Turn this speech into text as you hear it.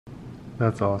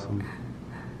That's awesome.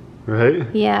 Right?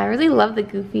 Yeah, I really love the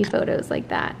goofy photos like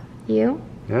that. You?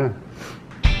 Yeah.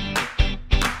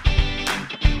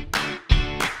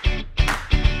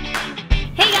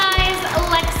 Hey guys,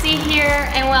 Lexi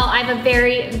here, and well, I have a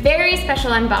very, very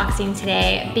special unboxing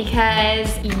today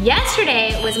because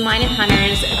yesterday was mine and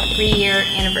Hunter's 3-year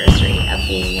anniversary of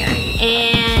being married.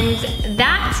 And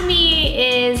that to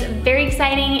me is very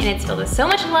exciting, and it's filled with so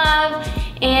much love.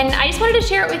 And I just wanted to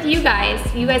share it with you guys.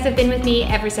 You guys have been with me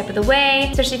every step of the way,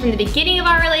 especially from the beginning of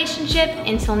our relationship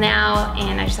until now,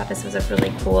 and I just thought this was a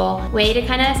really cool way to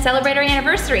kind of celebrate our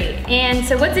anniversary. And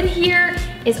so what's in here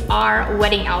is our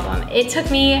wedding album. It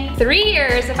took me 3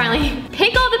 years to finally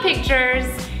pick all the pictures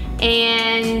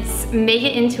and make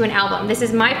it into an album. This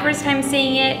is my first time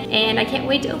seeing it, and I can't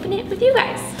wait to open it with you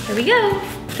guys. Here we go.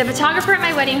 The photographer at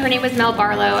my wedding, her name was Mel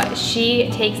Barlow. She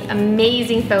takes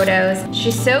amazing photos.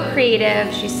 She's so creative,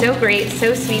 she's so great,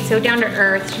 so sweet, so down to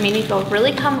earth. She made me feel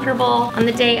really comfortable on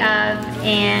the day of,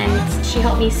 and she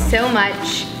helped me so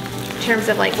much in terms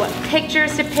of like what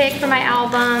pictures to pick for my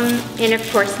album, and of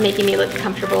course making me look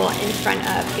comfortable in front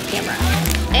of the camera.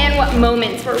 And what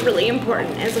moments were really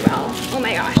important as well. Oh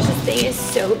my gosh, this thing is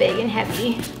so big and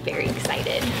heavy. Very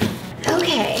excited.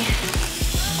 Okay.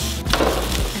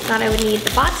 I thought I would need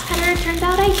the box cutter, turns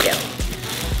out I do.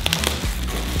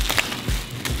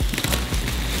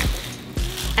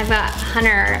 I've got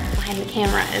Hunter behind the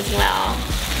camera as well.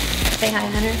 Say hi,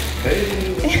 Hunter.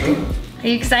 Hey. Are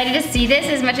you excited to see this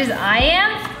as much as I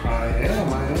am? I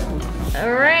am.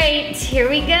 All right, here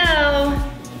we go.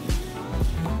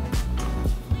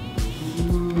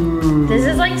 This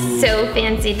is like so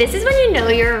fancy. This is when you know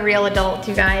you're a real adult,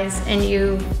 you guys, and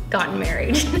you've gotten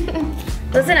married.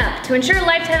 Listen up, to ensure a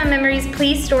lifetime of memories,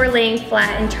 please store laying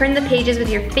flat and turn the pages with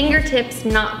your fingertips,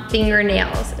 not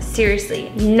fingernails.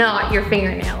 Seriously, not your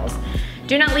fingernails.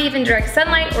 Do not leave in direct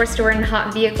sunlight or store in a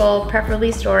hot vehicle,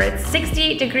 preferably store at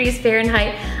 68 degrees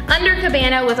Fahrenheit under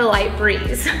cabana with a light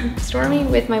breeze. Store me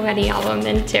with my wedding album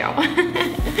then too.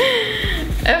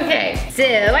 Okay,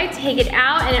 so I take it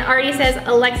out and it already says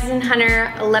Lexi and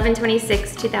Hunter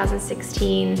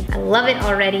 11/26/2016. I love it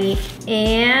already.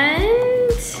 And,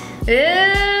 ooh,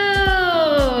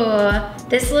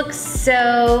 this looks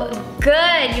so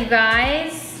good, you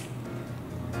guys.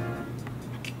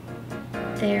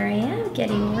 There I am,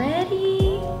 getting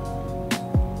ready.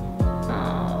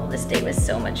 Oh, this day was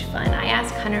so much fun. I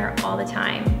ask Hunter all the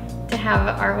time to have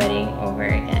our wedding over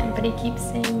again, but he keeps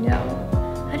saying no.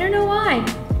 I don't know why.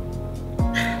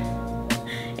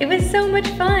 It was so much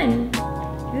fun.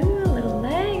 Ooh, a little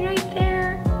leg right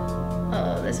there.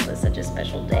 Oh, this was such a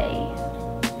special day.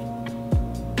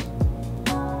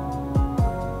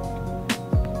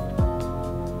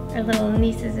 Our little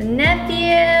nieces and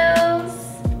nephews,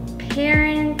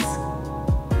 parents,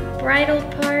 bridal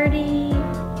party,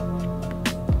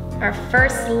 our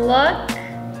first look,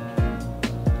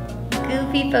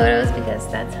 goofy photos because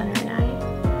that's Hunter and I.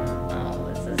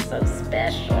 So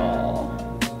special.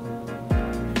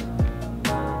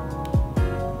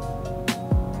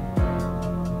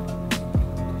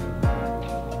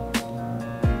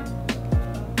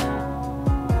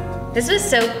 This was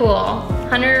so cool.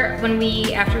 Hunter,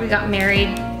 after we got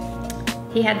married,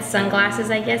 he had sunglasses,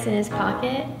 I guess, in his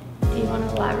pocket. Do you want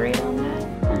to elaborate on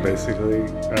that? Basically,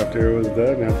 after it was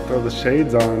done, you have to throw the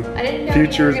shades on. I didn't know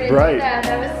Future you were is bright. Do that.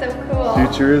 That was so cool.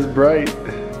 Future is bright.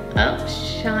 Oh,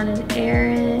 Sean and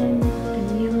Aaron, the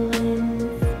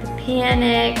Newlands, the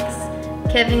Panics,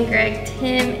 Kevin, Greg,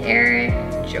 Tim, Eric,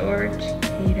 George,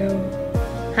 Cato,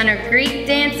 Hunter Greek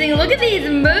dancing. Look at these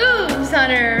moves,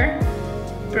 Hunter.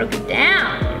 Broke it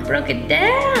down. You broke it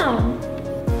down.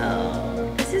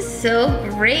 Oh, this is so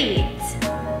great.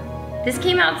 This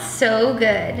came out so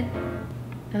good.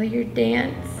 Oh, your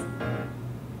dance.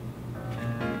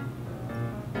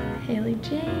 Haley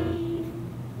Jane.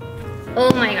 Oh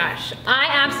my gosh, I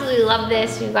absolutely love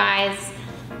this, you guys.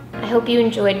 I hope you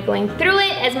enjoyed going through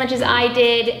it as much as I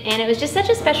did, and it was just such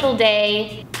a special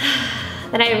day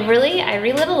that I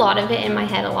relive a lot of it in my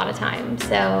head a lot of times.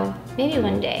 So maybe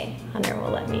one day Hunter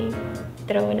will let me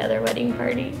throw another wedding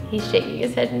party. He's shaking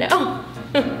his head no.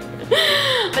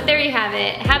 But there you have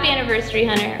it. Happy anniversary,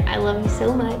 Hunter. I love you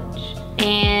so much.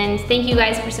 And thank you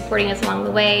guys for supporting us along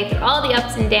the way through all the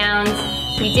ups and downs.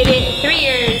 We did it 3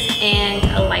 years and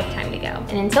a lifetime to go.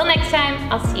 And until next time,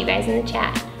 I'll see you guys in the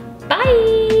chat. Bye!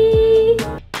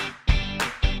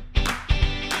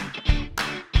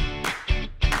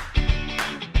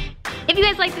 If you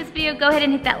guys like this video, go ahead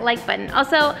and hit that like button.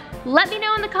 Also, let me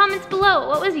know in the comments below,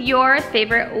 what was your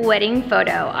favorite wedding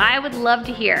photo? I would love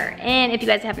to hear. And if you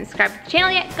guys haven't subscribed to the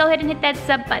channel yet, go ahead and hit that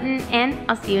sub button, and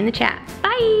I'll see you in the chat.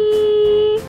 Bye!